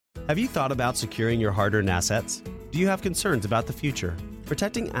Have you thought about securing your hard-earned assets? Do you have concerns about the future?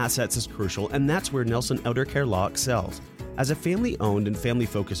 Protecting assets is crucial, and that's where Nelson Elder Care Law excels. As a family-owned and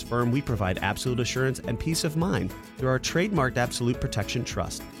family-focused firm, we provide absolute assurance and peace of mind through our trademarked Absolute Protection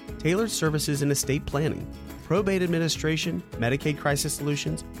Trust, tailored services in estate planning, probate administration, Medicaid crisis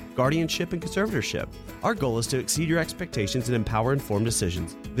solutions, guardianship, and conservatorship. Our goal is to exceed your expectations and empower informed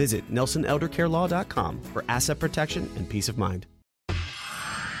decisions. Visit NelsonElderCareLaw.com for asset protection and peace of mind.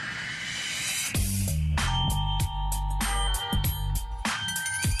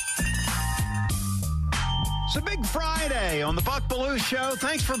 It's a big Friday on the Buck Belue Show.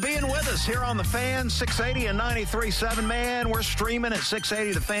 Thanks for being with us here on the Fan, 680 and 93.7. Man, we're streaming at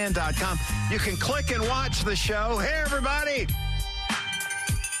 680thefan.com. You can click and watch the show. Hey, everybody.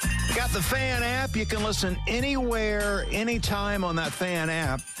 You got the Fan app. You can listen anywhere, anytime on that Fan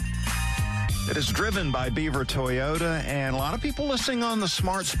app. It is driven by Beaver Toyota, and a lot of people listening on the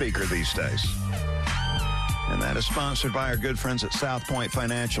smart speaker these days. And that is sponsored by our good friends at South Point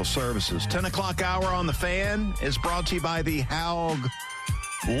Financial Services. 10 o'clock hour on the Fan is brought to you by the Haug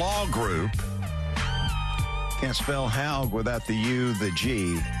Law Group. Can't spell Haug without the U, the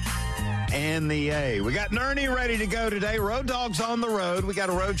G, and the A. We got Nerney ready to go today. Road Dogs on the road. We got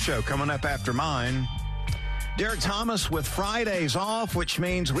a road show coming up after mine. Derek Thomas with Fridays off, which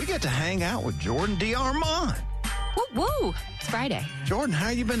means we get to hang out with Jordan D'Armond. Woo woo! It's Friday. Jordan, how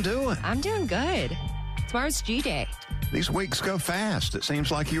you been doing? I'm doing good. Tomorrow's G-Day. These weeks go fast. It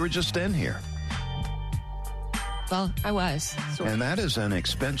seems like you were just in here. Well, I was. And that is an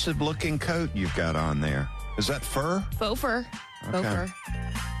expensive-looking coat you've got on there. Is that fur? Faux fur. Okay. Faux fur.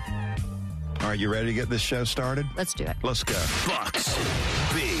 All right, you ready to get this show started? Let's do it. Let's go. Bucks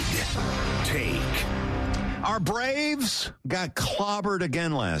Big Take. Our Braves got clobbered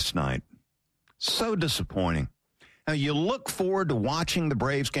again last night. So disappointing. Now, you look forward to watching the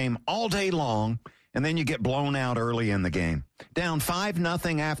Braves game all day long, and then you get blown out early in the game. Down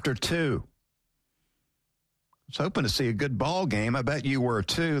 5-0 after 2. I was hoping to see a good ball game. I bet you were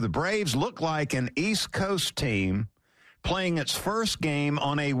too. The Braves look like an East Coast team playing its first game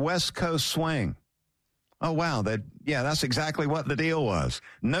on a West Coast swing. Oh, wow. That's exactly what the deal was.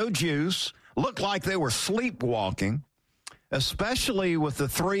 No juice. Looked like they were sleepwalking, especially with the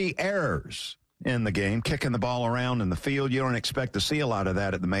 3 errors in the game, kicking the ball around in the field. You don't expect to see a lot of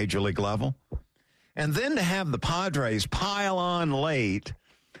that at the major league level. And then to have the Padres pile on late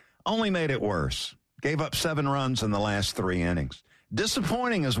only made it worse. Gave up 7 runs in the last 3 innings.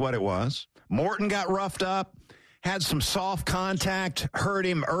 Disappointing is what it was. Morton got roughed up, had some soft contact, hurt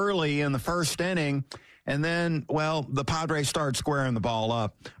him early in the first inning, and then, well, the Padres started squaring the ball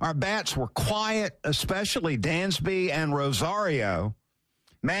up. Our bats were quiet, especially Dansby and Rosario.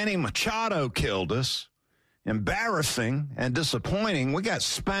 Manny Machado killed us. Embarrassing and disappointing. We got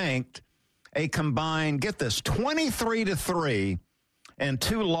spanked. A combined, get this, 23-3 and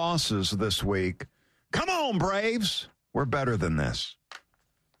 2 losses this week. Come on, Braves. We're better than this.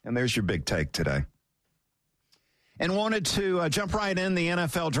 And there's your big take today. And wanted to jump right in the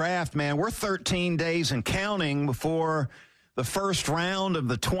NFL draft, man. We're 13 days and counting before the first round of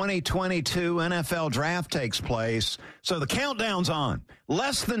the 2022 NFL draft takes place. So the countdown's on.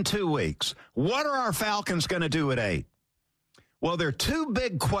 Less than 2 weeks. What are our Falcons going to do at 8? Well, there are 2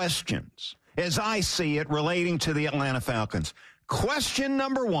 big questions, as I see it, relating to the Atlanta Falcons. Question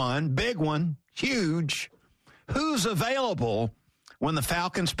number 1, big one, huge. Who's available when the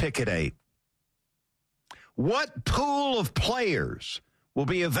Falcons pick at 8? What pool of players will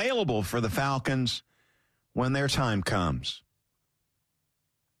be available for the Falcons when their time comes?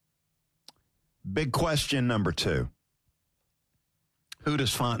 Big question number 2. Who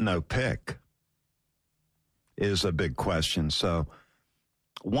does Fontenot pick? Is a big question. So,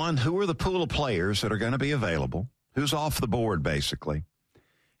 1, who are the pool of players that are going to be available? Who's off the board, basically?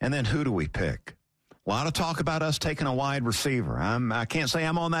 And then who do we pick? A lot of talk about us taking a wide receiver. I can't say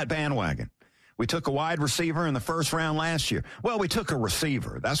I'm on that bandwagon. We took a wide receiver in the first round last year. Well, we took a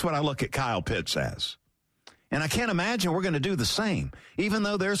receiver. That's what I look at Kyle Pitts as. And I can't imagine we're going to do the same, even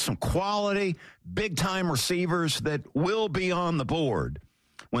though there's some quality, big-time receivers that will be on the board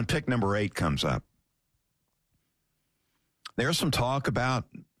when pick number 8 comes up. There's some talk about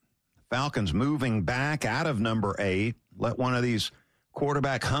Falcons moving back out of number 8, let one of these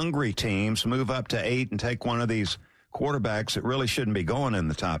quarterback-hungry teams move up to 8 and take one of these quarterbacks that really shouldn't be going in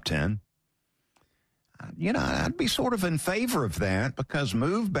the top 10. You know, I'd be sort of in favor of that because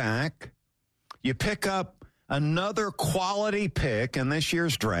move back, you pick up another quality pick in this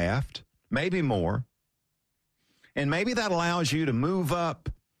year's draft, maybe more, and maybe that allows you to move up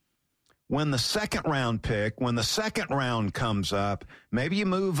when the second round comes up, maybe you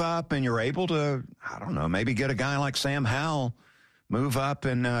move up and you're able to, I don't know, maybe get a guy like Sam Howell, move up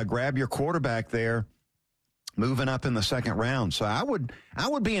and grab your quarterback there, moving up in the second round. So I would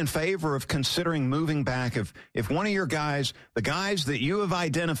be in favor of considering moving back if one of your guys, the guys that you have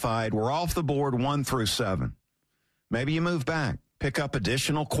identified were off the board 1 through 7. Maybe you move back, pick up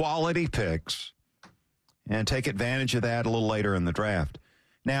additional quality picks, and take advantage of that a little later in the draft.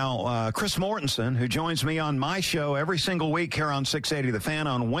 Now, Chris Mortensen, who joins me on my show every single week here on 680 The Fan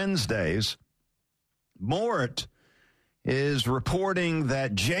on Wednesdays, Mort is reporting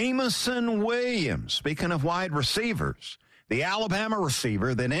that Jameson Williams, speaking of wide receivers, the Alabama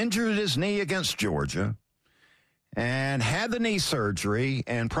receiver that injured his knee against Georgia and had the knee surgery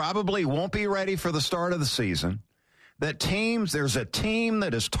and probably won't be ready for the start of the season, there's a team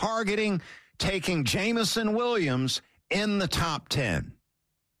that is targeting taking Jameson Williams in the top 10.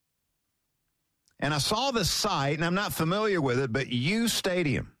 And I saw this site, and I'm not familiar with it, but U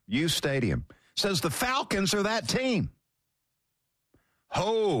Stadium says the Falcons are that team.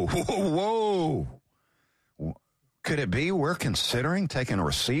 Whoa. Could it be we're considering taking a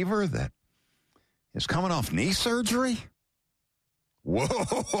receiver that is coming off knee surgery?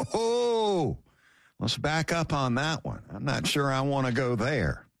 Whoa. Let's back up on that one. I'm not sure I want to go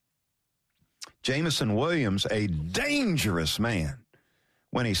there. Jameson Williams, a dangerous man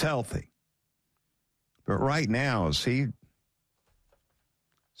when he's healthy. But right now, is he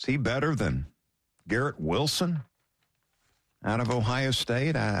better than Garrett Wilson out of Ohio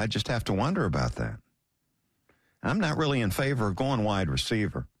State? I just have to wonder about that. I'm not really in favor of going wide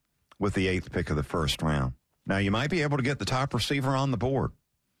receiver with the 8th pick of the first round. Now, you might be able to get the top receiver on the board.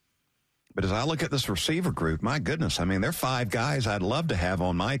 But as I look at this receiver group, my goodness, I mean, there are 5 guys I'd love to have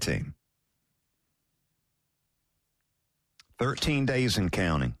on my team. 13 days and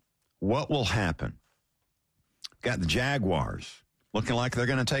counting. What will happen? Got the Jaguars looking like they're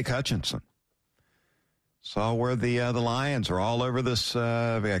going to take Hutchinson. Saw where the Lions are all over this. We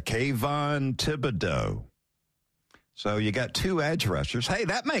got Kayvon Thibodeau. So you got 2 edge rushers. Hey,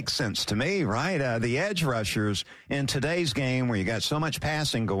 that makes sense to me, right? The edge rushers in today's game where you got so much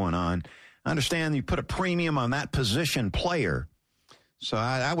passing going on. I understand you put a premium on that position player. So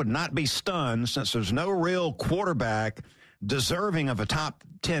I would not be stunned since there's no real quarterback deserving of a top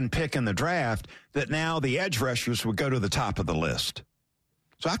 10 pick in the draft that now the edge rushers would go to the top of the list.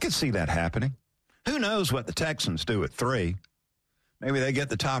 So I could see that happening. Who knows what the Texans do at 3? Maybe they get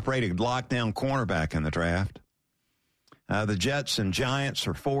the top-rated lockdown cornerback in the draft. The Jets and Giants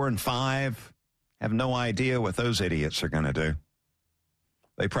are 4 and 5. Have no idea what those idiots are going to do.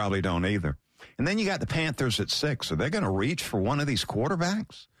 They probably don't either. And then you got the Panthers at 6. Are they going to reach for one of these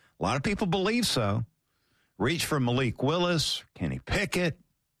quarterbacks? A lot of people believe so. Reach for Malik Willis, Kenny Pickett.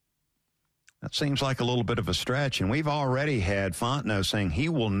 That seems like a little bit of a stretch. And we've already had Fontenot saying he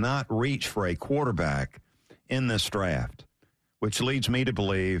will not reach for a quarterback in this draft, which leads me to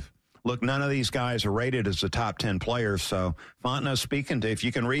believe, look, none of these guys are rated as the top 10 players. So Fontenot speaking to, if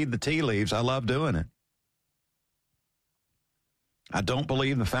you can read the tea leaves, I love doing it. I don't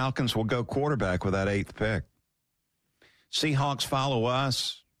believe the Falcons will go quarterback with that 8th pick. Seahawks follow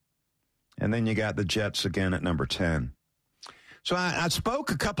us. And then you got the Jets again at number 10. So I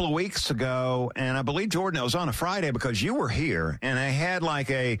spoke a couple of weeks ago, and I believe, Jordan, it was on a Friday because you were here, and I had like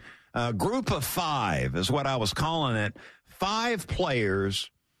a group of 5 is what I was calling it, 5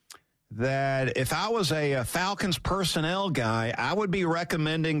 players that if I was a Falcons personnel guy, I would be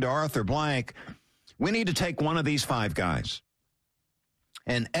recommending to Arthur Blank, we need to take one of these 5 guys.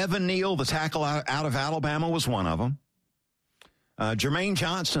 And Evan Neal, the tackle out of Alabama, was one of them. Jermaine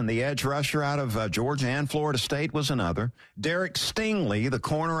Johnson, the edge rusher out of Georgia and Florida State, was another. Derek Stingley, the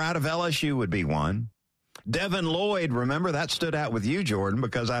corner out of LSU, would be one. Devin Lloyd, remember, that stood out with you, Jordan,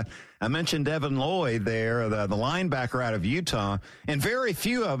 because I mentioned Devin Lloyd there, the linebacker out of Utah, and very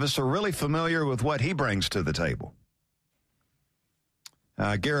few of us are really familiar with what he brings to the table.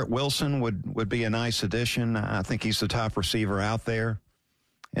 Garrett Wilson would be a nice addition. I think he's the top receiver out there.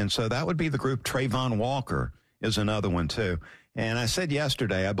 And so that would be the group. Trayvon Walker is another one, too. And I said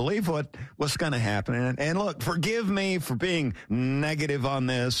yesterday, I believe what's going to happen, and look, forgive me for being negative on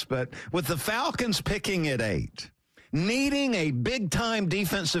this, but with the Falcons picking at 8, needing a big-time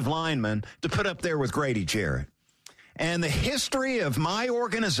defensive lineman to put up there with Grady Jarrett, and the history of my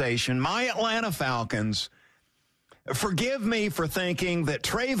organization, my Atlanta Falcons, forgive me for thinking that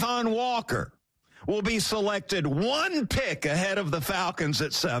Trayvon Walker will be selected 1 pick ahead of the Falcons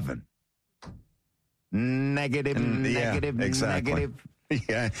at 7. Negative.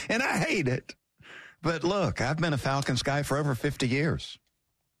 Yeah, and I hate it. But look, I've been a Falcons guy for over 50 years.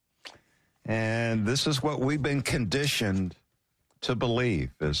 And this is what we've been conditioned to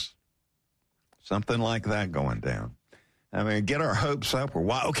believe is something like that going down. I mean, get our hopes up.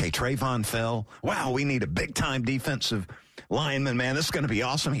 Wow, okay, Trayvon fell. Wow, we need a big-time defensive lineman, man. This is going to be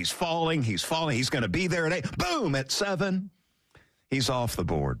awesome. He's falling. He's going to be there at 8. Boom, at 7. He's off the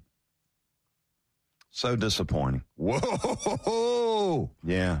board. So disappointing. Whoa.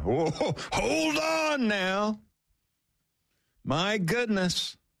 Yeah. Whoa. Hold on now. My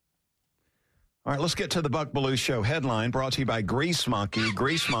goodness. All right, let's get to the Buck Belue Show headline brought to you by Grease Monkey.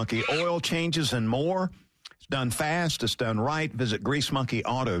 Grease Monkey, oil changes and more. It's done fast. It's done right. Visit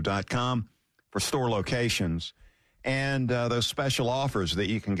greasemonkeyauto.com for store locations and those special offers that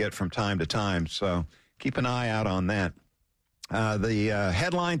you can get from time to time. So keep an eye out on that. The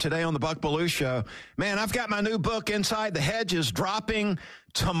headline today on the Buck Belue Show, man, I've got my new book, Inside the Hedges, dropping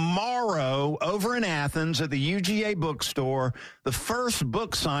tomorrow over in Athens at the UGA Bookstore. The first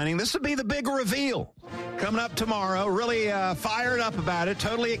book signing. This will be the big reveal coming up tomorrow. Really fired up about it.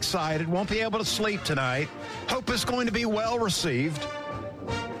 Totally excited. Won't be able to sleep tonight. Hope it's going to be well received.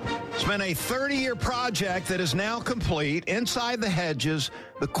 It's been a 30-year project that is now complete. Inside the Hedges,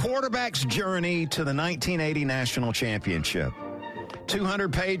 the quarterback's journey to the 1980 National Championship.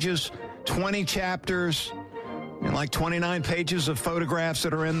 200 pages, 20 chapters, and like 29 pages of photographs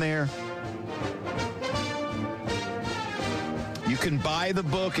that are in there. You can buy the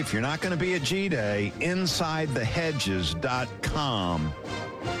book if you're not going to be at G-Day, InsideTheHedges.com.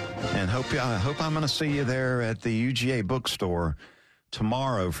 And hope I'm going to see you there at the UGA Bookstore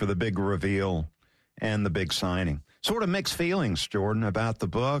tomorrow for the big reveal and the big signing. Sort of mixed feelings, Jordan, about the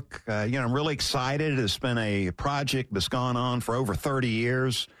book. I'm really excited. It's been a project that's gone on for over 30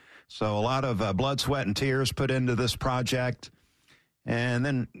 years. So a lot of blood, sweat, and tears put into this project. And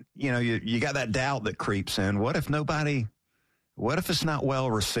then, you got that doubt that creeps in. What if it's not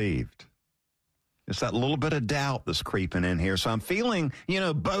well received? It's that little bit of doubt that's creeping in here. So I'm feeling,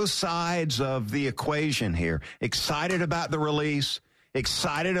 both sides of the equation here. Excited about the release.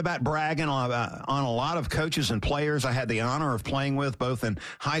 Excited about bragging on a lot of coaches and players I had the honor of playing with both in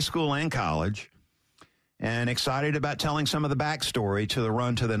high school and college. And excited about telling some of the backstory to the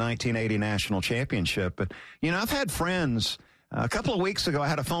run to the 1980 National Championship. But, I've had friends. A couple of weeks ago, I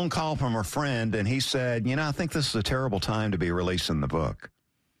had a phone call from a friend, and he said, I think this is a terrible time to be releasing the book.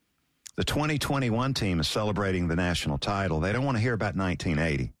 The 2021 team is celebrating the national title. They don't want to hear about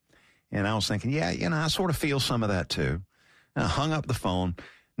 1980. And I was thinking, I sort of feel some of that too. And I hung up the phone.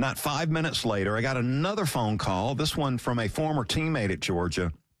 Not 5 minutes later, I got another phone call, this one from a former teammate at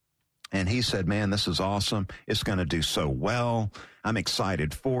Georgia. And he said, man, this is awesome. It's going to do so well. I'm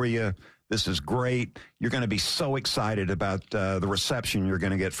excited for you. This is great. You're going to be so excited about the reception you're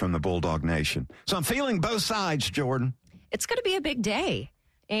going to get from the Bulldog Nation. So I'm feeling both sides, Jordan. It's going to be a big day.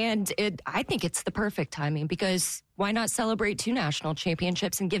 And I think it's the perfect timing because why not celebrate 2 national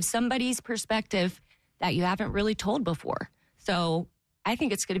championships and give somebody's perspective that you haven't really told before? So I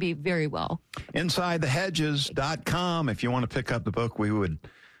think it's going to be very well. InsideTheHedges.com. If you want to pick up the book, we would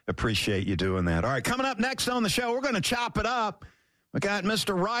appreciate you doing that. All right, coming up next on the show, we're going to chop it up. We got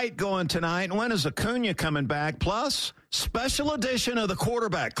Mr. Wright going tonight. When is Acuna coming back? Plus, special edition of the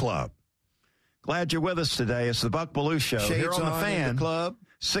Quarterback Club. Glad you're with us today. It's the Buck Belue Show. Shades here on the Fan Club.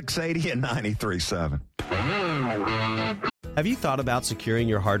 680 and 93.7. Have you thought about securing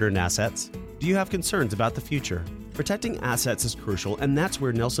your hard-earned assets? Do you have concerns about the future? Protecting assets is crucial, and that's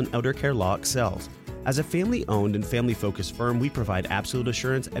where Nelson Elder Care Law excels. As a family-owned and family-focused firm, we provide absolute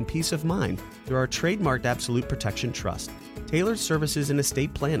assurance and peace of mind through our trademarked Absolute Protection Trust, tailored services in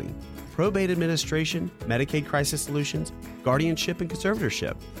estate planning, probate administration, Medicaid crisis solutions, guardianship, and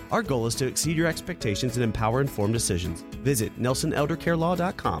conservatorship. Our goal is to exceed your expectations and empower informed decisions. Visit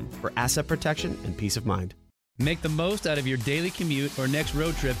NelsonElderCareLaw.com for asset protection and peace of mind. Make the most out of your daily commute or next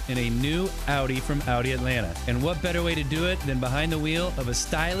road trip in a new Audi from Audi Atlanta. And what better way to do it than behind the wheel of a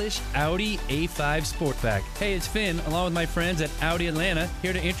stylish Audi A5 Sportback. Hey, it's Finn, along with my friends at Audi Atlanta,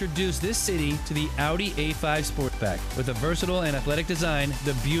 here to introduce this city to the Audi A5 Sportback. With a versatile and athletic design,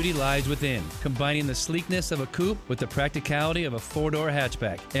 the beauty lies within, combining the sleekness of a coupe with the practicality of a 4-door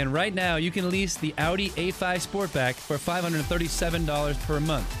hatchback. And right now, you can lease the Audi A5 Sportback for $537 per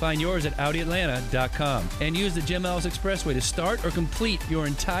month. Find yours at AudiAtlanta.com. And use the Jim Ellis Expressway to start or complete your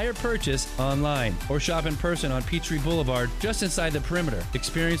entire purchase online or shop in person on Peachtree Boulevard just inside the perimeter.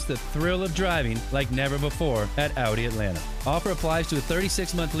 Experience the thrill of driving like never before at Audi Atlanta. Offer applies to a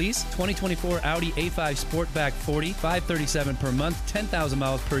 36-month lease, 2024 Audi A5 Sportback 40, $537 per month, 10,000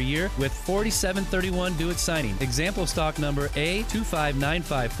 miles per year, with $47.31 due at signing. Example stock number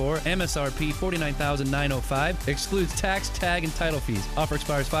A25954, MSRP $49,905, excludes tax, tag, and title fees. Offer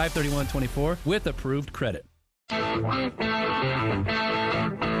expires 5/31/24 with approved credit.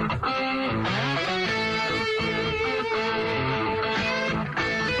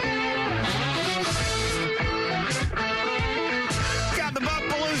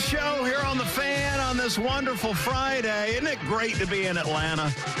 Show here on the Fan on this wonderful Friday. Isn't it great to be in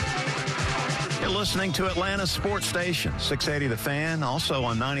Atlanta? You're listening to Atlanta Sports Station, 680 The Fan, also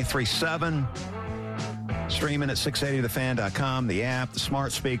on 93.7, streaming at 680thefan.com, the app, the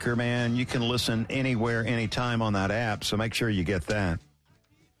smart speaker, man. You can listen anywhere, anytime on that app, so make sure you get that.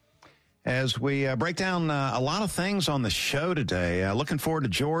 As we break down a lot of things on the show today, looking forward to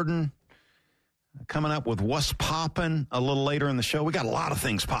Jordan coming up with What's Poppin' a little later in the show. We got a lot of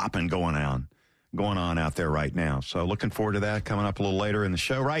things popping going on out there right now. So looking forward to that coming up a little later in the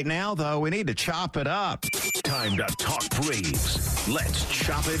show. Right now, though, we need to chop it up. Time to talk Braves. Let's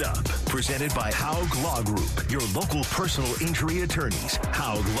chop it up. Presented by Haug Law Group, your local personal injury attorneys.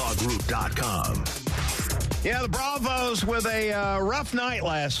 HaugLawGroup.com. Yeah, the Bravos with a rough night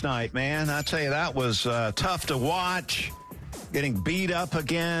last night, man. I tell you, that was tough to watch. Getting beat up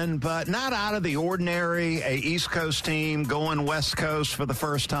again, but not out of the ordinary. A East Coast team going West Coast for the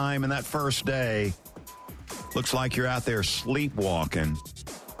first time in that first day. Looks like you're out there sleepwalking.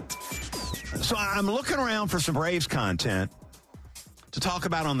 So I'm looking around for some Braves content to talk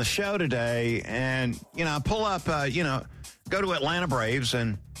about on the show today. And, I pull up, go to Atlanta Braves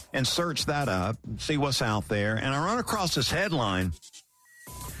and search that up, see what's out there. And I run across this headline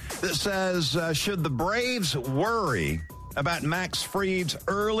that says, should the Braves worry about Max Fried's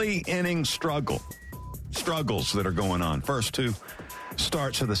early inning struggles that are going on. First two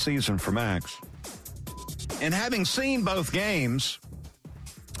starts of the season for Max. And having seen both games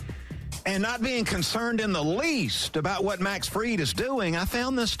and not being concerned in the least about what Max Fried is doing, I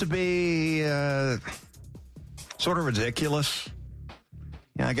found this to be sort of ridiculous.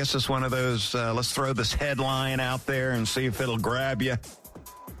 Yeah, I guess it's one of those, let's throw this headline out there and see if it'll grab you.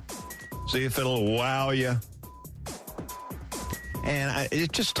 See if it'll wow you. And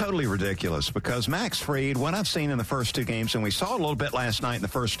it's just totally ridiculous because Max Fried, what I've seen in the first two games, and we saw a little bit last night in the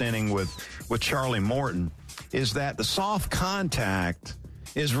first inning with Charlie Morton, is that the soft contact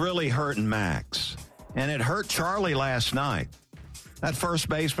is really hurting Max. And it hurt Charlie last night. That first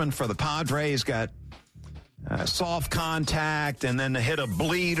baseman for the Padres got soft contact and then hit a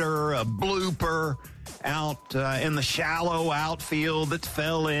bleeder, a blooper out in the shallow outfield that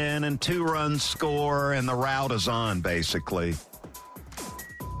fell in and 2-run score and the route is on, basically.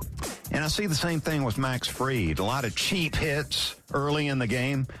 And I see the same thing with Max Fried. A lot of cheap hits early in the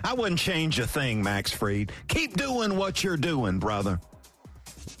game. I wouldn't change a thing, Max Fried. Keep doing what you're doing, brother.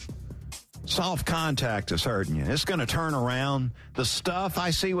 Soft contact is hurting you. It's going to turn around. The stuff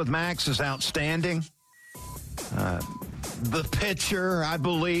I see with Max is outstanding. The pitcher, I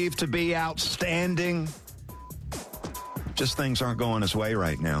believe, to be outstanding. Just things aren't going his way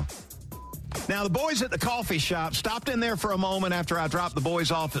right now. Now, the boys at the coffee shop stopped in there for a moment after I dropped the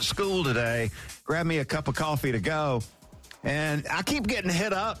boys off at school today. Grabbed me a cup of coffee to go. And I keep getting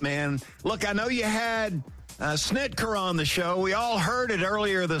hit up, man. Look, I know you had Snitker on the show. We all heard it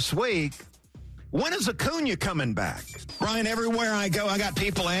earlier this week. When is Acuna coming back? Brian, everywhere I go, I got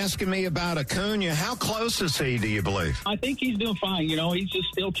people asking me about Acuna. How close is he, do you believe? I think he's doing fine. He's just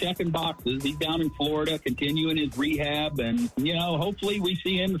still checking boxes. He's down in Florida, continuing his rehab. And, hopefully we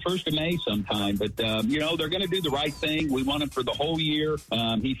see him the 1st of May sometime. But, they're going to do the right thing. We want him for the whole year.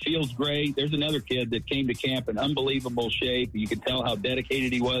 He feels great. There's another kid that came to camp in unbelievable shape. You could tell how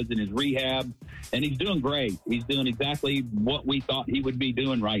dedicated he was in his rehab. And he's doing great. He's doing exactly what we thought he would be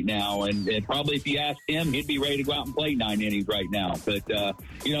doing right now. And probably if you asked him, he'd be ready to go out and play 9 innings right now. But,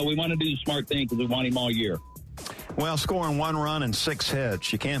 we want to do the smart thing because we want him all year. Well, scoring 1 run and 6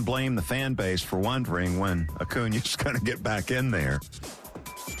 hits, you can't blame the fan base for wondering when Acuna's going to get back in there.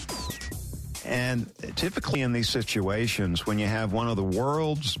 And typically in these situations, when you have one of the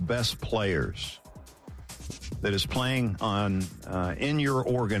world's best players that is playing on in your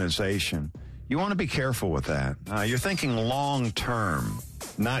organization, you want to be careful with that. You're thinking long-term,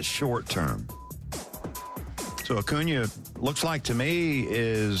 not short-term. So Acuna, looks like to me,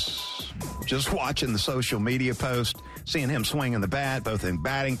 is just watching the social media post, seeing him swinging the bat, both in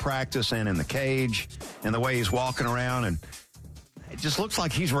batting practice and in the cage, and the way he's walking around. And it just looks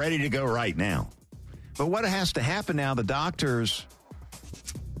like he's ready to go right now. But what has to happen now, the doctors,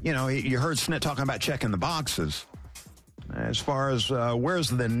 you heard Snit talking about checking the boxes. as far as where's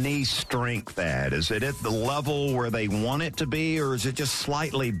the knee strength at? Is it at the level where they want it to be, or is it just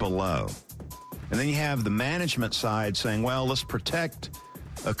slightly below? And then you have the management side saying, well, let's protect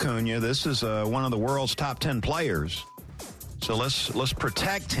Acuna. This is one of the world's top 10 players. So let's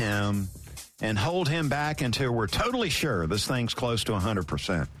protect him and hold him back until we're totally sure this thing's close to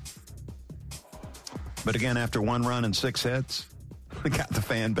 100%. But again, after 1 run and 6 hits, we got the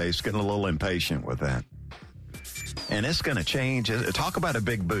fan base getting a little impatient with that. And it's going to change. Talk about a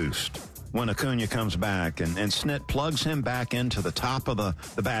big boost when Acuna comes back and Snit plugs him back into the top of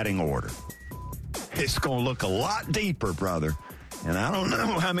the batting order. It's going to look a lot deeper, brother. And I don't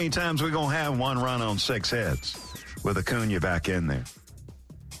know how many times we're going to have 1 run on 6 hits with Acuna back in there.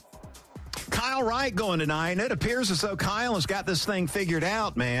 Kyle Wright going tonight, and it appears as though Kyle has got this thing figured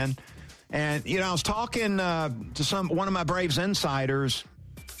out, man. And, you know, I was talking to one of my Braves insiders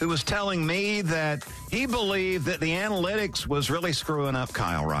who was telling me that he believed that the analytics was really screwing up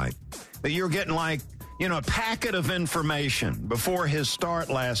Kyle Wright. That you're getting like, you know, a packet of information before his start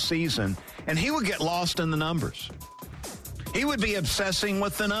last season, and he would get lost in the numbers. He would be obsessing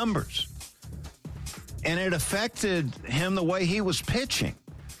with the numbers. And it affected him the way he was pitching.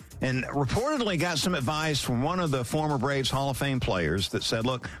 And reportedly got some advice from one of the former Braves Hall of Fame players that said,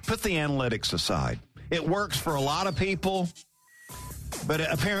 look, put the analytics aside. It works for a lot of people, but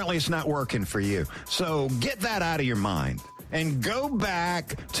apparently it's not working for you. So get that out of your mind and go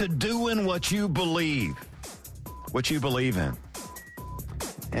back to doing what you believe in.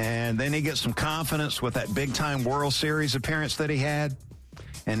 And then he gets some confidence with that big-time World Series appearance that he had.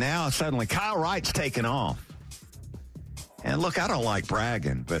 And now suddenly Kyle Wright's taken off. And look, I don't like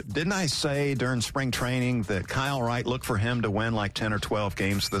bragging, but didn't I say during spring training that Kyle Wright looked for him to win like 10 or 12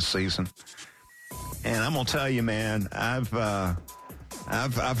 games this season? And I'm going to tell you, man, I've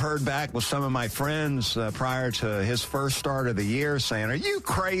heard back with some of my friends prior to his first start of the year saying, are you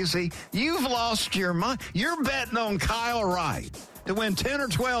crazy? You've lost your mind. You're betting on Kyle Wright to win 10 or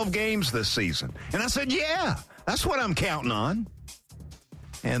 12 games this season. And I said, yeah, that's what I'm counting on.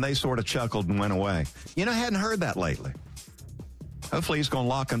 And they sort of chuckled and went away. You know, I hadn't heard that lately. Hopefully he's going to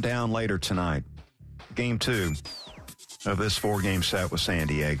lock him down later tonight. Game 2 of this 4-game set with San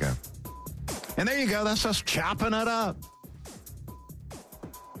Diego. And there you go. That's us chopping it up.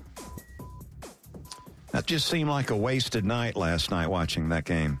 That just seemed like a wasted night last night watching that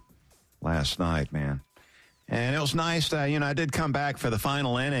game last night, man. And it was nice. I did come back for the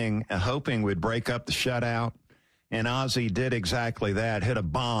final inning hoping we'd break up the shutout. And Ozzie did exactly that, hit a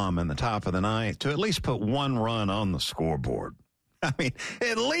bomb in the top of the ninth to at least put 1 run on the scoreboard. I mean,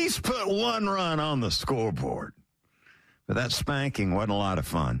 at least put 1 run on the scoreboard. But that spanking wasn't a lot of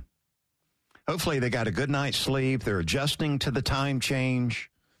fun. Hopefully they got a good night's sleep. They're adjusting to the time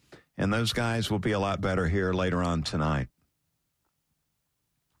change. And those guys will be a lot better here later on tonight.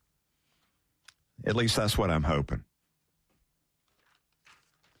 At least that's what I'm hoping.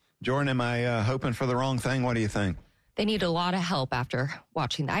 Jordan, am I hoping for the wrong thing? What do you think? They need a lot of help after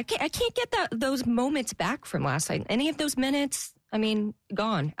watching that. I can't get those moments back from last night. Any of those minutes, I mean,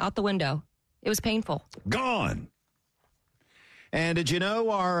 gone, out the window. It was painful. Gone. And did you know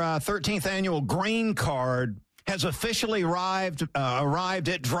our 13th annual green card has officially arrived.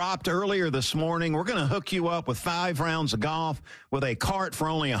 It dropped earlier this morning. We're going to hook you up with 5 rounds of golf with a cart for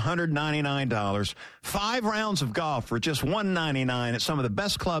only $199. 5 rounds of golf for just $199 at some of the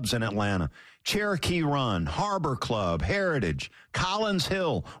best clubs in Atlanta. Cherokee Run, Harbor Club, Heritage, Collins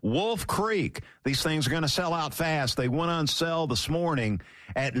Hill, Wolf Creek. These things are going to sell out fast. They went on sale this morning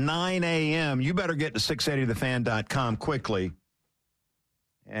at 9 a.m. You better get to 680thefan.com quickly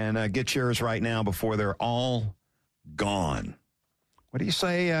and get yours right now before they're all gone. What do you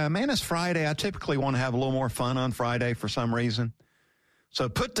say? Man, it's Friday. I typically want to have a little more fun on Friday for some reason. So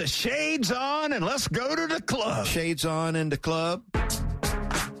put the shades on and let's go to the club. Shades on in the club.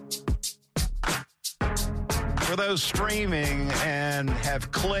 For those streaming and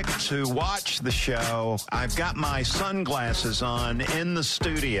have clicked to watch the show, I've got my sunglasses on in the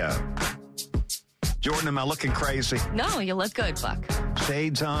studio. Jordan, am I looking crazy? No, you look good, Buck.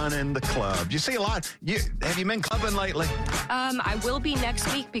 Shades on in the club. Do you see a lot? Have you been clubbing lately? I will be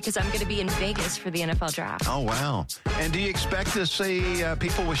next week because I'm going to be in Vegas for the NFL draft. Oh, wow. And do you expect to see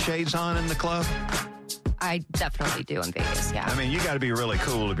people with shades on in the club? I definitely do in Vegas, yeah. I mean, you got to be really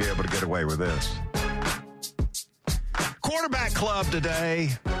cool to be able to get away with this. Quarterback club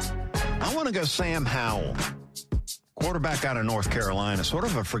today. I want to go Sam Howell. Quarterback out of North Carolina, sort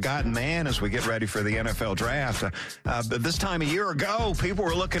of a forgotten man as we get ready for the NFL draft. But this time a year ago, people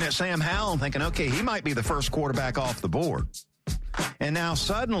were looking at Sam Howell and thinking, okay, he might be the first quarterback off the board. And now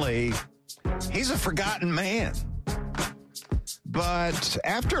suddenly, he's a forgotten man. But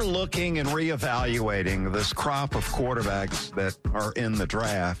after looking and reevaluating this crop of quarterbacks that are in the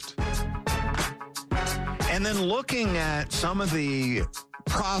draft, and then looking at some of the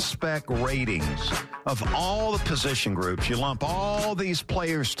prospect ratings of all the position groups, you lump all these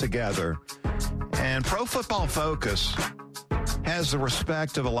players together, and Pro Football Focus has the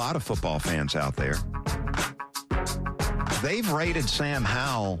respect of a lot of football fans out there. They've rated Sam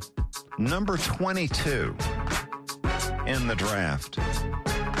Howell number 22 in the draft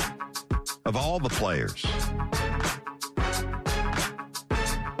of all the players.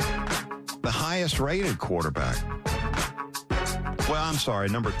 The highest rated quarterback. Well, I'm sorry,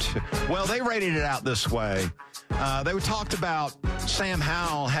 number 2. Well, they rated it out this way. They talked about Sam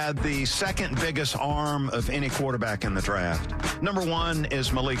Howell had the second biggest arm of any quarterback in the draft. Number 1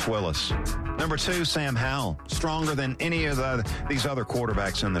 is Malik Willis. Number 2, Sam Howell, stronger than any of these other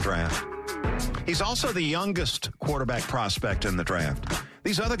quarterbacks in the draft. He's also the youngest quarterback prospect in the draft.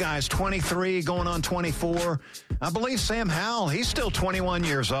 These other guys, 23, going on 24. I believe Sam Howell, he's still 21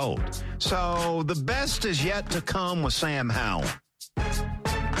 years old. So the best is yet to come with Sam Howell.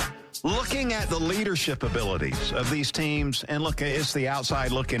 Looking at the leadership abilities of these teams, and look, it's the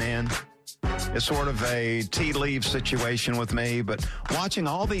outside looking in. It's sort of a tea leaf situation with me, but watching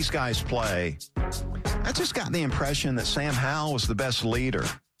all these guys play, I just got the impression that Sam Howell was the best leader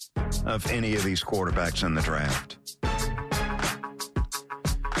of any of these quarterbacks in the draft.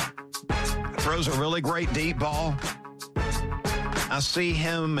 Throws a really great deep ball. I see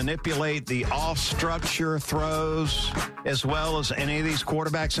him manipulate the off-structure throws as well as any of these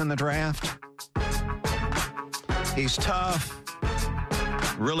quarterbacks in the draft. He's tough,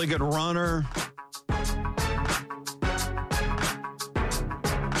 really good runner.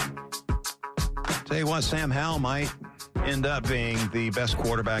 Tell you what, Sam Howell might end up being the best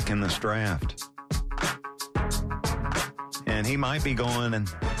quarterback in this draft. And he might be going in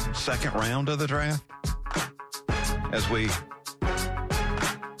second round of the draft as we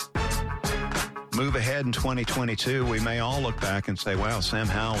move ahead in 2022. We may all look back and say, wow, Sam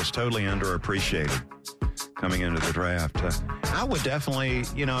Howell was totally underappreciated coming into the draft. I would definitely,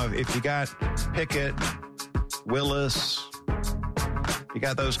 if you got Pickett, Willis, you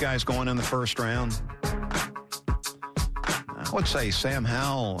got those guys going in the first round, I would say Sam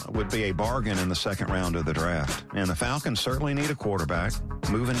Howell would be a bargain in the second round of the draft. And the Falcons certainly need a quarterback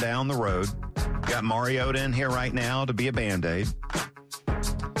moving down the road. Got Mariota in here right now to be a Band-Aid.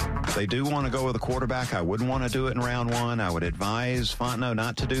 If they do want to go with a quarterback, I wouldn't want to do it in round 1. I would advise Fontenot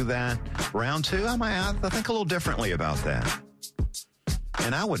not to do that. Round 2, I think a little differently about that.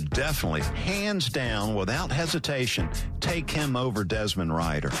 And I would definitely, hands down, without hesitation, take him over Desmond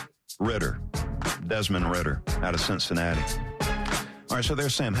Ritter out of Cincinnati. All right, so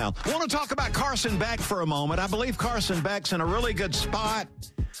there's Sam Howell. I want to talk about Carson Beck for a moment. I believe Carson Beck's in a really good spot,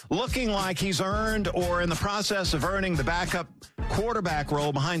 looking like he's earned or in the process of earning the backup quarterback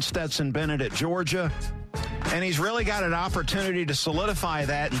role behind Stetson Bennett at Georgia. And he's really got an opportunity to solidify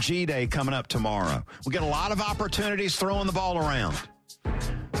that in G-Day coming up tomorrow. We get a lot of opportunities throwing the ball around.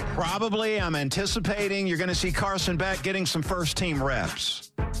 Probably, I'm anticipating you're going to see Carson Beck getting some first-team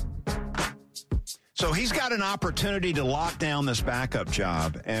reps. So he's got an opportunity to lock down this backup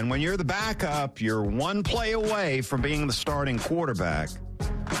job. And when you're the backup, you're one play away from being the starting quarterback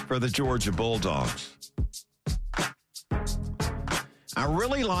for the Georgia Bulldogs. I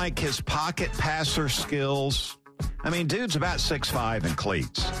really like his pocket passer skills. I mean, dude's about 6'5" in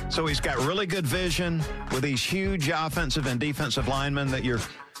cleats. So he's got really good vision with these huge offensive and defensive linemen that you're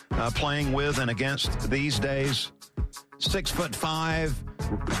playing with and against these days. 6'5",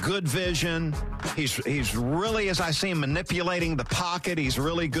 good vision. He's really, as I see him manipulating the pocket, he's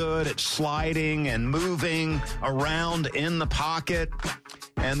really good at sliding and moving around in the pocket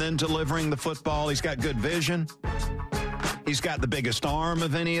and then delivering the football. He's got good vision. He's got the biggest arm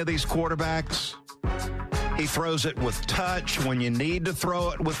of any of these quarterbacks. He throws it with touch when you need to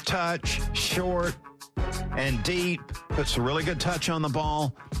throw it with touch, short and deep. Puts a really good touch on the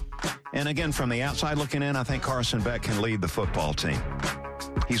ball. And again, from the outside looking in, I think Carson Beck can lead the football team.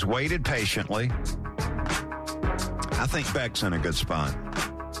 He's waited patiently. I think Beck's in a good spot.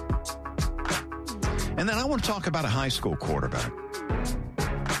 And then I want to talk about a high school quarterback.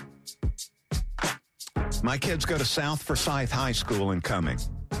 My kids go to South Forsyth High School in Cumming.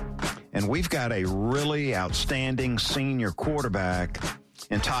 And we've got a really outstanding senior quarterback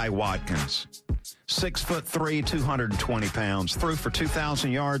in Ty Watkins. 6'3", 220 pounds, threw for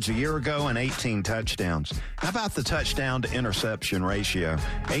 2,000 yards a year ago and 18 touchdowns. How about the touchdown to interception ratio?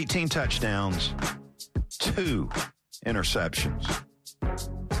 18 touchdowns, 2 interceptions.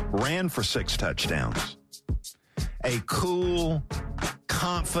 Ran for 6 touchdowns. a cool,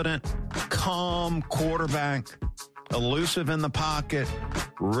 confident, calm quarterback, elusive in the pocket,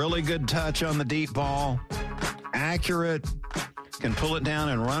 really good touch on the deep ball, accurate, can pull it down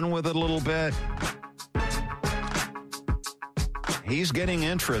and run with it a little bit. He's getting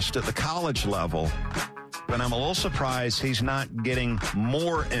interest at the college level, but I'm a little surprised he's not getting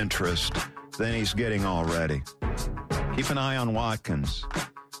more interest than he's getting already. Keep an eye on Watkins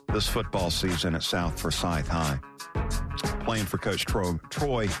this football season at South Forsyth High, playing for Coach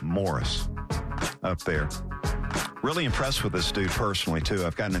Troy Morris up there. Really impressed with this dude personally, too.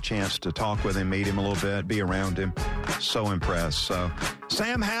 I've gotten a chance to talk with him, meet him a little bit, be around him. So impressed. So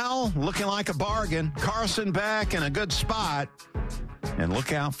Sam Howell looking like a bargain. Carson back in a good spot. And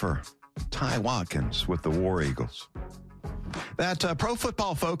look out for Ty Watkins with the War Eagles. That Pro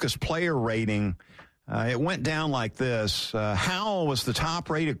Football Focus player rating, it went down like this. Howell was the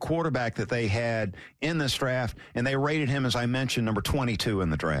top-rated quarterback that they had in this draft, and they rated him, as I mentioned, number 22 in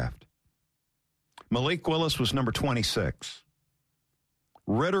the draft. Malik Willis was number 26.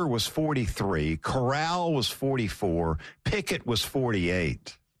 Ritter was 43. Corral was 44. Pickett was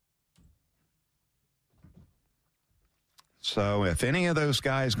 48. So if any of those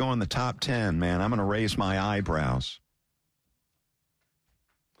guys go in the top 10, man, I'm going to raise my eyebrows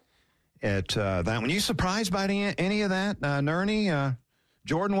at that one. You surprised by any of that, Nerney?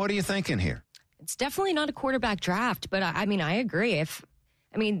 Jordan, what are you thinking here? It's definitely not a quarterback draft, but I mean, I agree.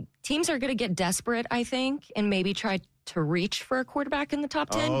 Teams are going to get desperate, I think, and maybe try to reach for a quarterback in the top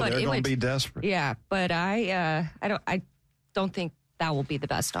 10. But they're going to be desperate. Yeah, but I don't think that will be the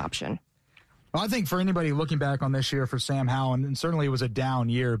best option. Well, I think for anybody looking back on this year for Sam Howell, and certainly it was a down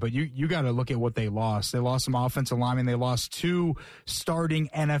year, but you got to look at what they lost. They lost some offensive linemen. They lost two starting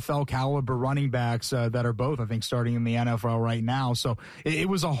NFL caliber running backs that are both, I think, starting in the NFL right now. So it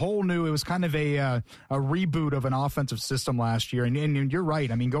was a whole new, it was kind of a reboot of an offensive system last year. And you're right.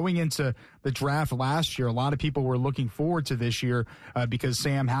 I mean, going into the draft last year, a lot of people were looking forward to this year because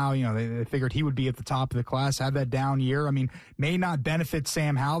Sam Howell, they figured he would be at the top of the class, had that down year. I mean, may not benefit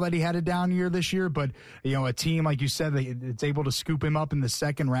Sam Howell that he had a down year this year, but a team like you said, it's able to scoop him up in the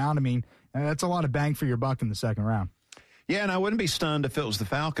second round. I mean, that's a lot of bang for your buck in the second round. Yeah, and I wouldn't be stunned if it was the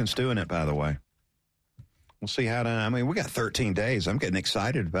Falcons doing it, by the way. We'll see we got 13 days. I'm getting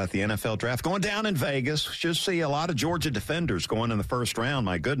excited about the NFL draft. Going down in Vegas, should see a lot of Georgia defenders going in the first round.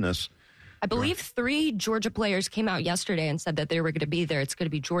 My goodness. I believe 3 Georgia players came out yesterday and said that they were going to be there. It's going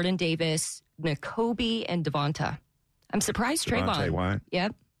to be Jordan Davis, Nakobe, and Devonta. I'm surprised Trayvon. White.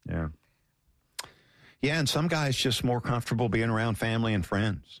 Yep. Yeah. Yeah, and some guys just more comfortable being around family and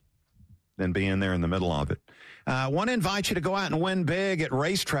friends than being there in the middle of it. I want to invite you to go out and win big at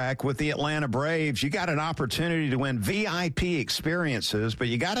Racetrack with the Atlanta Braves. You got an opportunity to win VIP experiences, but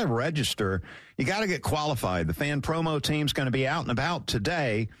you got to register. You got to get qualified. The fan promo team's going to be out and about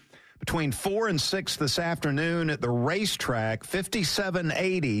today between 4 and 6 this afternoon at the Racetrack,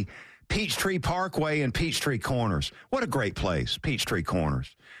 5780 Peachtree Parkway and Peachtree Corners. What a great place, Peachtree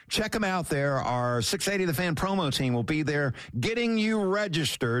Corners. Check them out there. Our 680 The Fan promo team will be there getting you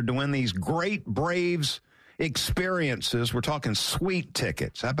registered to win these great Braves experiences. We're talking sweet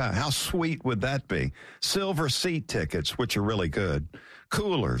tickets. How sweet would that be? Silver seat tickets, which are really good.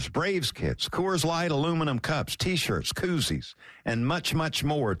 Coolers, Braves kits, Coors Light aluminum cups, T-shirts, koozies, and much, much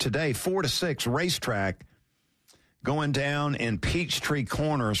more. Today, 4 to 6, Racetrack going down in Peachtree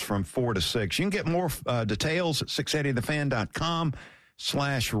Corners from 4 to 6. You can get more details at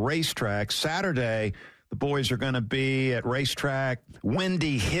 680thefan.com/racetrack. Saturday, the boys are going to be at Racetrack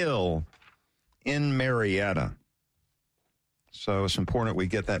Windy Hill in Marietta. So it's important we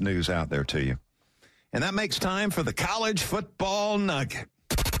get that news out there to you. And that makes time for the college football nugget.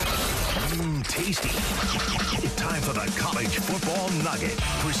 Tasty. Time for the college football nugget.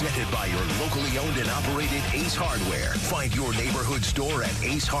 Presented by your locally owned and operated Ace Hardware. Find your neighborhood store at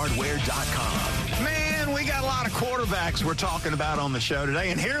acehardware.com. Man, we got a lot of quarterbacks we're talking about on the show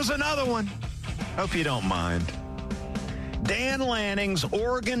today. And here's another one. Hope you don't mind. Dan Lanning's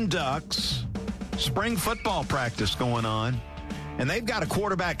Oregon Ducks. Spring football practice going on. And they've got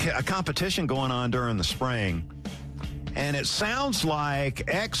a competition going on during the spring. And it sounds like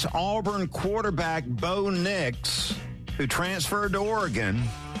ex-Auburn quarterback Bo Nix, who transferred to Oregon,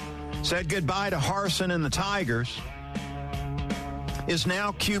 said goodbye to Harsin and the Tigers, is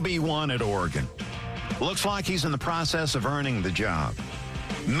now QB1 at Oregon. Looks like he's in the process of earning the job.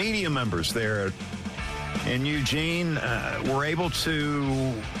 Media members there in Eugene were able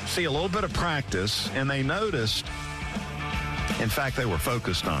to see a little bit of practice, and they noticed, in fact, they were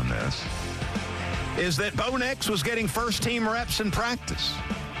focused on this, is that Bo Nix was getting first-team reps in practice.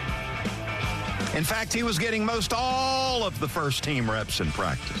 In fact, he was getting most all of the first-team reps in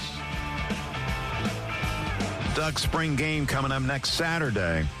practice. Ducks spring game coming up next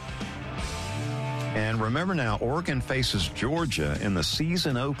Saturday. And remember now, Oregon faces Georgia in the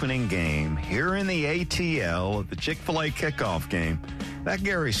season opening game here in the ATL, the Chick-fil-A kickoff game. That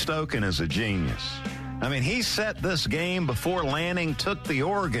Gary Stokan is a genius. I mean, he set this game before Lanning took the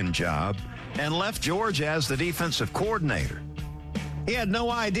Oregon job and left Georgia as the defensive coordinator. He had no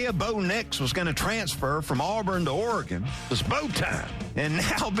idea Bo Nix was going to transfer from Auburn to Oregon. It was Bo time. And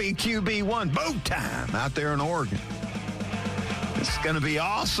now be QB1, Bo time out there in Oregon. It's going to be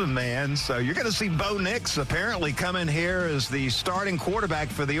awesome, man. So you're going to see Bo Nix apparently come in here as the starting quarterback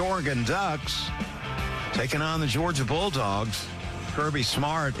for the Oregon Ducks, taking on the Georgia Bulldogs. Kirby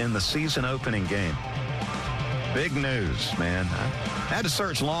Smart in the season opening game. Big news, man. I had to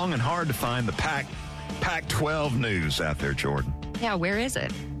search long and hard to find the Pac-12 news out there, Jordan. Yeah, where is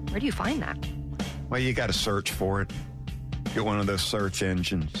it? Where do you find that? Well, you got to search for it. Get one of those search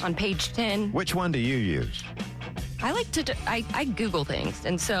engines. On page 10. Which one do you use? I like to, I Google things,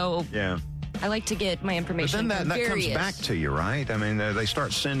 and so yeah, I like to get my information. But then that comes back to you, right? I mean, they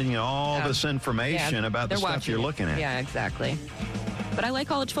start sending you all this information about the stuff you're looking at. Yeah, exactly. But I like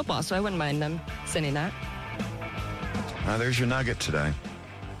college football, so I wouldn't mind them sending that. There's your nugget today.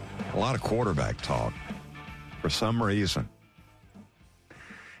 A lot of quarterback talk for some reason.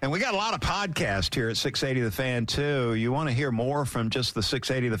 And we got a lot of podcasts here at 680 The Fan, too. You want to hear more from just the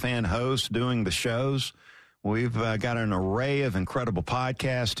 680 The Fan hosts doing the shows? We've got an array of incredible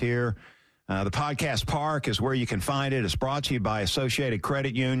podcasts here. The Podcast Park is where you can find it. It's brought to you by Associated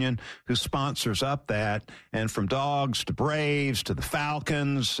Credit Union, who sponsors up that. And from dogs to Braves to the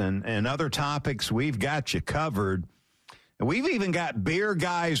Falcons and other topics, we've got you covered. And we've even got Beer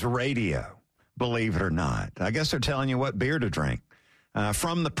Guys Radio, believe it or not. I guess they're telling you what beer to drink.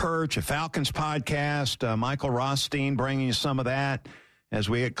 From the Perch, a Falcons podcast, Michael Rothstein bringing you some of that. As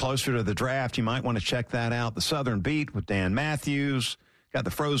we get closer to the draft, you might want to check that out. The Southern Beat with Dan Matthews. Got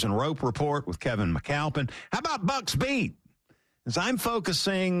the Frozen Rope Report with Kevin McAlpin. How about Buck's Beat? As I'm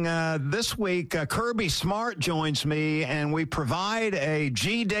focusing this week, Kirby Smart joins me, and we provide a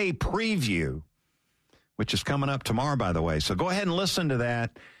G-Day preview, which is coming up tomorrow, by the way. So go ahead and listen to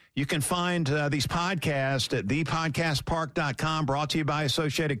that. You can find these podcasts at thepodcastpark.com, brought to you by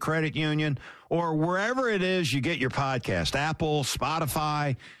Associated Credit Union, or wherever it is you get your podcast, Apple,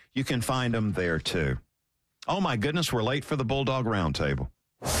 Spotify, you can find them there too. Oh my goodness, we're late for the Bulldog Roundtable.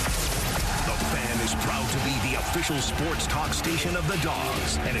 The Fan is proud to be the official sports talk station of the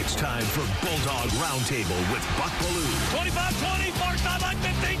Dogs, and it's time for Bulldog Roundtable with Buck Belue. 25-20, far sideline,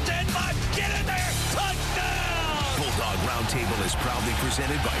 15, 10-5, get in there, touchdown! Bulldog Roundtable is proudly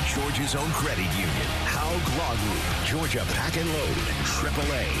presented by Georgia's own credit union, Haug Law Group, Georgia Pack and Load,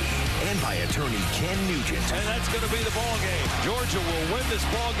 AAA, and by attorney Ken Nugent. And that's going to be the ball game. Georgia will win this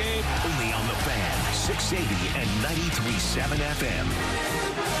ball game. Only on the Fan, 680 and 93.7 FM.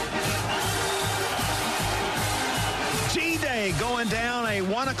 G-Day going down, a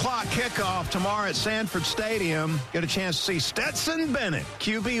 1 o'clock kickoff tomorrow at Sanford Stadium. Get a chance to see Stetson Bennett,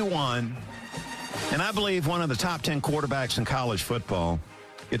 QB1. And I believe one of the top 10 quarterbacks in college football.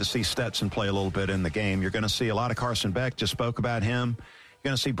 Get to see Stetson play a little bit in the game. You're going to see a lot of Carson Beck, just spoke about him. You're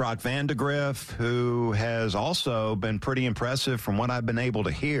going to see Brock Vandegrift, who has also been pretty impressive from what I've been able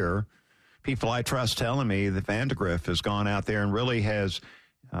to hear. People I trust telling me that Vandegrift has gone out there and really has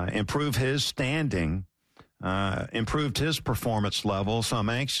improved his standing, improved his performance level. So I'm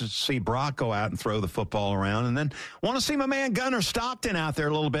anxious to see Brock go out and throw the football around. And then want to see my man Gunnar Stockton out there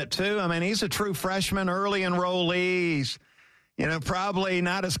a little bit too. I mean, he's a true freshman, early enrollee. He's, probably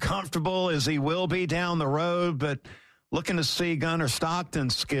not as comfortable as he will be down the road, but looking to see Gunnar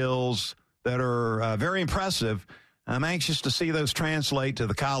Stockton's skills that are very impressive. I'm anxious to see those translate to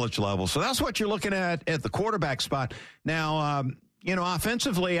the college level. So that's what you're looking at the quarterback spot. Now,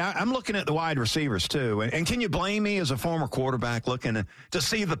 offensively, I'm looking at the wide receivers, too. And can you blame me as a former quarterback looking to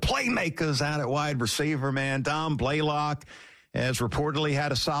see the playmakers out at wide receiver, man? Dom Blaylock has reportedly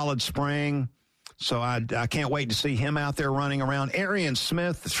had a solid spring, so I can't wait to see him out there running around. Arian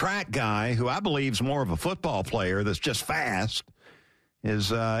Smith, the track guy, who I believe is more of a football player that's just fast,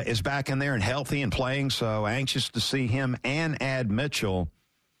 is back in there and healthy and playing, so anxious to see him and Ad Mitchell.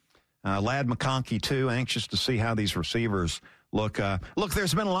 Ladd McConkey, too, anxious to see how these receivers Look,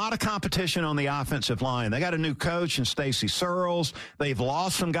 there's been a lot of competition on the offensive line. They got a new coach in Stacy Searles. They've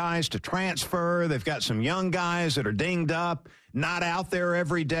lost some guys to transfer. They've got some young guys that are dinged up, not out there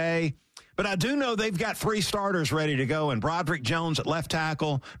every day. But I do know they've got 3 starters ready to go, and Broderick Jones at left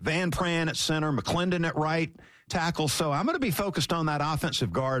tackle, Van Pran at center, McClendon at right tackle. So I'm going to be focused on that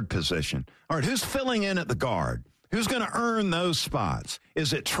offensive guard position. All right, who's filling in at the guard? Who's going to earn those spots?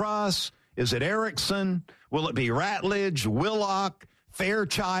 Is it Truss? Is it Erickson? Will it be Ratledge, Willock,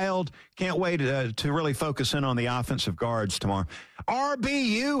 Fairchild? Can't wait to really focus in on the offensive guards tomorrow.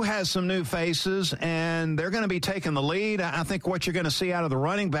 RBU has some new faces, and they're going to be taking the lead. I think what you're going to see out of the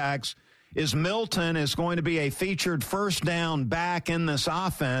running backs is Milton is going to be a featured first down back in this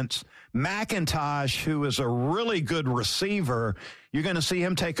offense. McIntosh, who is a really good receiver, you're going to see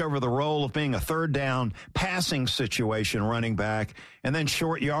him take over the role of being a third down passing situation running back. And then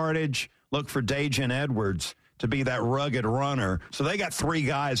short yardage, look for Dajan Edwards to be that rugged runner. So they got 3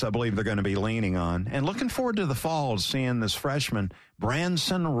 guys I believe they're going to be leaning on. And looking forward to the fall, seeing this freshman,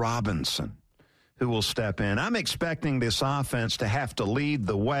 Branson Robinson, who will step in. I'm expecting this offense to have to lead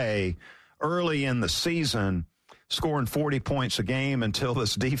the way early in the season, scoring 40 points a game until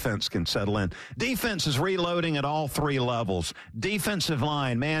this defense can settle in. Defense is reloading at all 3 levels. Defensive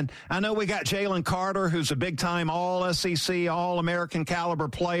line, man, I know we got Jalen Carter, who's a big-time all-SEC, all-American caliber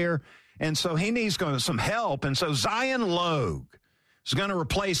player, and so he needs some help. And so Zion Logue is going to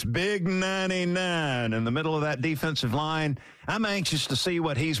replace Big 99 in the middle of that defensive line. I'm anxious to see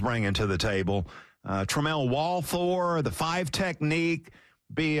what he's bringing to the table. Tramel Walthor, the 5 technique,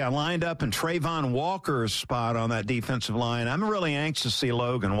 be lined up in Trayvon Walker's spot on that defensive line. I'm really anxious to see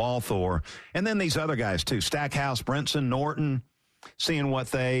Logan Walthor. And then these other guys, too, Stackhouse, Brinson, Norton, seeing what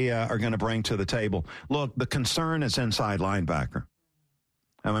they are going to bring to the table. Look, the concern is inside linebacker.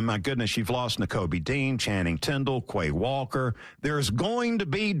 I mean, my goodness, you've lost N'Kobe Dean, Channing Tindall, Quay Walker. There's going to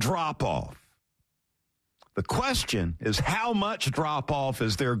be drop-off. The question is, how much drop-off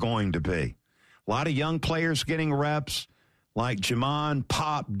is there going to be? A lot of young players getting reps, like Jamon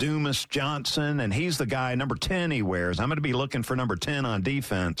Pop Dumas Johnson, and he's the guy, number 10 he wears. I'm going to be looking for number 10 on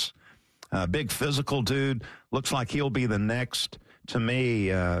defense. Big physical dude. Looks like he'll be the next, to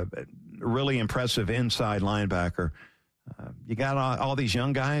me, really impressive inside linebacker. You got all these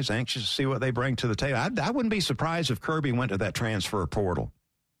young guys, anxious to see what they bring to the table. I wouldn't be surprised if Kirby went to that transfer portal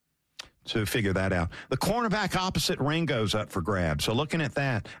to figure that out. The cornerback opposite Ringo's up for grabs. So looking at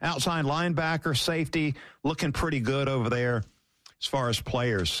that, outside linebacker, safety, looking pretty good over there as far as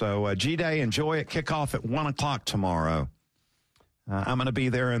players. So G-Day, enjoy it. Kickoff at 1 o'clock tomorrow. I'm going to be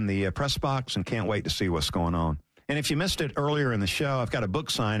there in the press box and can't wait to see what's going on. And if you missed it earlier in the show, I've got a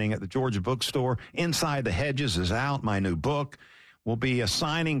book signing at the Georgia Bookstore. Inside the Hedges is out, my new book. We'll be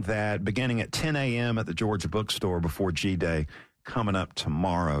signing that beginning at 10 a.m. at the Georgia Bookstore before G-Day coming up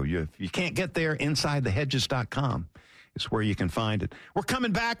tomorrow. If you can't get there, InsideTheHedges.com is where you can find it. We're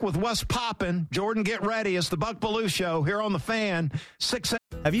coming back with What's Poppin'. Jordan, get ready. It's the Buck Belue Show here on The Fan.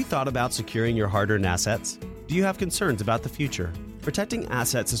 Have you thought about securing your hard-earned assets? Do you have concerns about the future? Protecting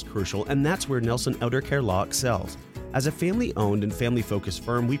assets is crucial, and that's where Nelson Elder Care Law excels. As a family-owned and family-focused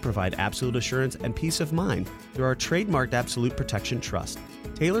firm, we provide absolute assurance and peace of mind through our trademarked Absolute Protection Trust,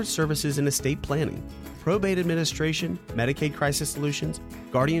 tailored services in estate planning, probate administration, Medicaid crisis solutions,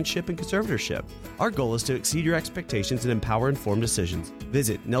 guardianship, and conservatorship. Our goal is to exceed your expectations and empower informed decisions.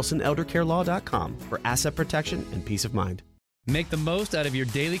 Visit NelsonElderCareLaw.com for asset protection and peace of mind. Make the most out of your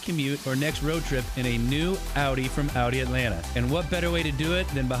daily commute or next road trip in a new Audi from Audi Atlanta. And what better way to do it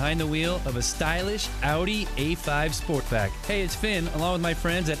than behind the wheel of a stylish Audi A5 Sportback. Hey, it's Finn, along with my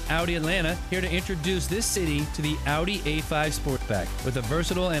friends at Audi Atlanta, here to introduce this city to the Audi A5 Sportback. With a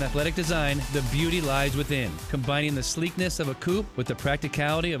versatile and athletic design, the beauty lies within, combining the sleekness of a coupe with the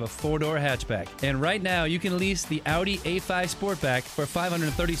practicality of a 4-door hatchback. And right now, you can lease the Audi A5 Sportback for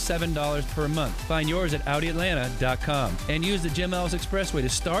 $537 per month. Find yours at AudiAtlanta.com. And use the Jim Ellis Expressway to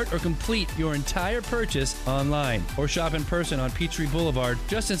start or complete your entire purchase online, or shop in person on Peachtree Boulevard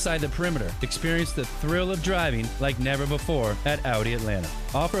just inside the perimeter. Experience the thrill of driving like never before at Audi Atlanta.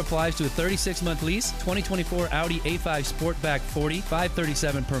 Offer applies to a 36-month lease, 2024 Audi A5 Sportback 40,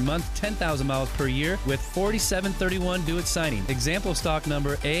 $537 per month, 10,000 miles per year with 4731 due at signing. Example stock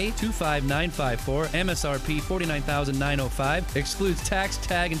number A25954, MSRP $49,905, excludes tax,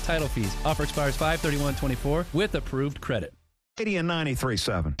 tag, and title fees. Offer expires 5/31/24 with approved credit. 80 and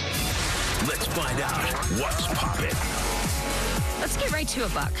 93.7. Let's find out what's poppin'. Let's get right to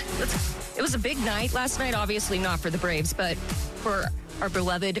it, Buck. It was a big night last night, obviously not for the Braves, but for our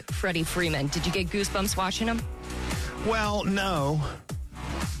beloved Freddie Freeman. Did you get goosebumps watching him? Well, no.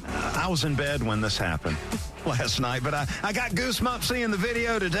 I was in bed when this happened last night, but I got goosebumps seeing the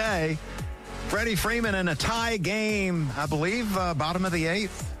video today. Freddie Freeman in a tie game, I believe, bottom of the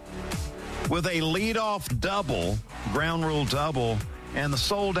 8th, with a leadoff double, ground rule double, And the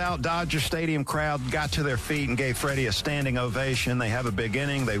sold-out Dodger Stadium crowd got to their feet and gave Freddie a standing ovation. They have a big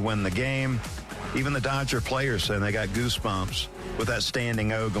inning. They win the game. Even the Dodger players said they got goosebumps with that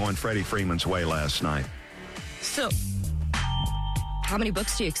standing O going Freddie Freeman's way last night. So, how many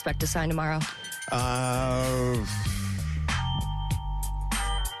books do you expect to sign tomorrow?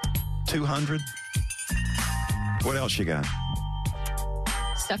 200. What else you got?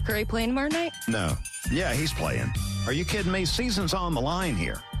 Steph Curry playing tomorrow night? No. Yeah, he's playing. Are you kidding me? Season's on the line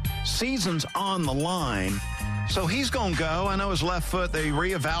here. Season's on the line. So he's going to go. I know his left foot, they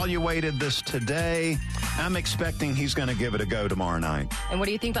reevaluated this today. I'm expecting he's going to give it a go tomorrow night. And what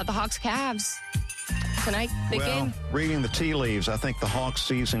do you think about the Hawks-Cavs tonight? Big game? Reading the tea leaves, I think the Hawks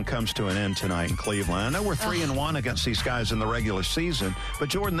season comes to an end tonight in Cleveland. I know we're 3-1 against these guys in the regular season, but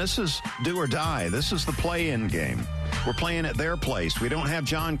Jordan, this is do or die. This is the play-in game. We're playing at their place. We don't have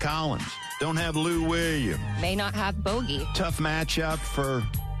John Collins. Don't have Lou Williams. May not have Bogey. Tough matchup for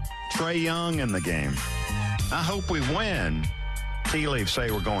Trae Young in the game. I hope we win. Tea leaves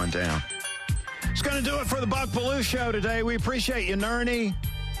say we're going down. It's going to do it for the Buck Belue Show today. We appreciate you, Nerney.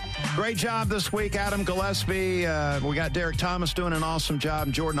 Great job this week, Adam Gillespie. We got Derek Thomas doing an awesome job.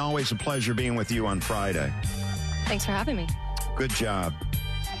 And Jordan, always a pleasure being with you on Friday. Thanks for having me. Good job.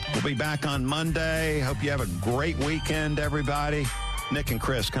 We'll be back on Monday. Hope you have a great weekend, everybody. Nick and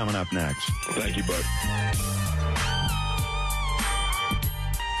Chris coming up next. Thank you, Buck.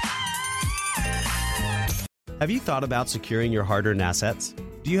 Have you thought about securing your hard-earned assets?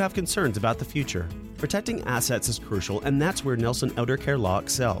 Do you have concerns about the future? Protecting assets is crucial, and that's where Nelson Elder Care Law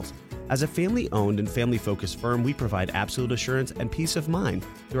excels. As a family-owned and family-focused firm, we provide absolute assurance and peace of mind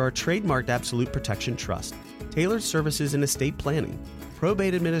through our trademarked Absolute Protection Trust, tailored services in estate planning,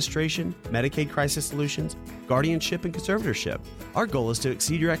 probate administration, Medicaid crisis solutions, guardianship, and conservatorship. Our goal is to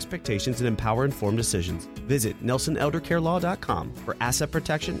exceed your expectations and empower informed decisions. Visit NelsonElderCareLaw.com for asset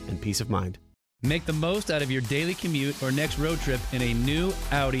protection and peace of mind. Make the most out of your daily commute or next road trip in a new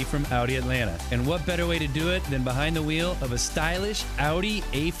Audi from Audi Atlanta. And what better way to do it than behind the wheel of a stylish Audi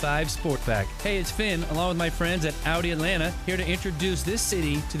A5 Sportback. Hey, it's Finn, along with my friends at Audi Atlanta, here to introduce this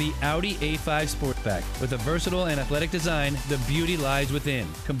city to the Audi A5 Sportback. With a versatile and athletic design, the beauty lies within,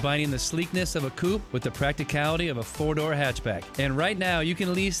 combining the sleekness of a coupe with the practicality of a four-door hatchback. And right now, you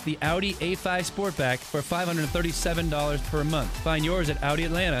can lease the Audi A5 Sportback for $537 per month. Find yours at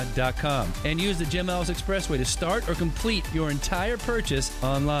AudiAtlanta.com and use the Jim Ellis Expressway to start or complete your entire purchase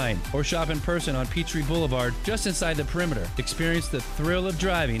online, or shop in person on Peachtree Boulevard just inside the perimeter. Experience the thrill of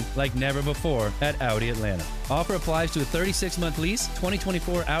driving like never before at Audi Atlanta. Offer applies to a 36-month lease,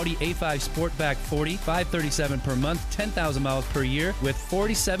 2024 Audi A5 Sportback 40, $537 per month, 10,000 miles per year with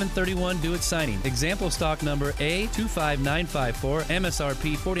 4731 due at signing. Example stock number A25954,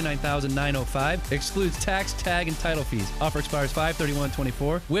 MSRP $49,905, excludes tax, tag, and title fees. Offer expires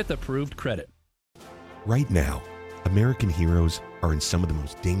 5/31/24 with approved credit. Right now, American heroes are in some of the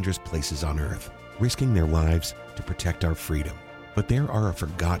most dangerous places on earth, risking their lives to protect our freedom. But there are a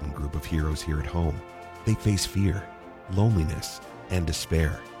forgotten group of heroes here at home. They face fear, loneliness, and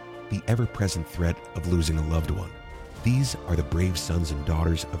despair, the ever-present threat of losing a loved one. These are the brave sons and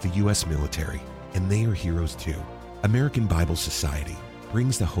daughters of the U.S. military, and they are heroes too. American Bible Society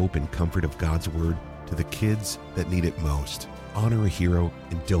brings the hope and comfort of God's Word to the kids that need it most. Honor a hero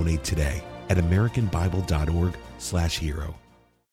and donate today at AmericanBible.org/hero.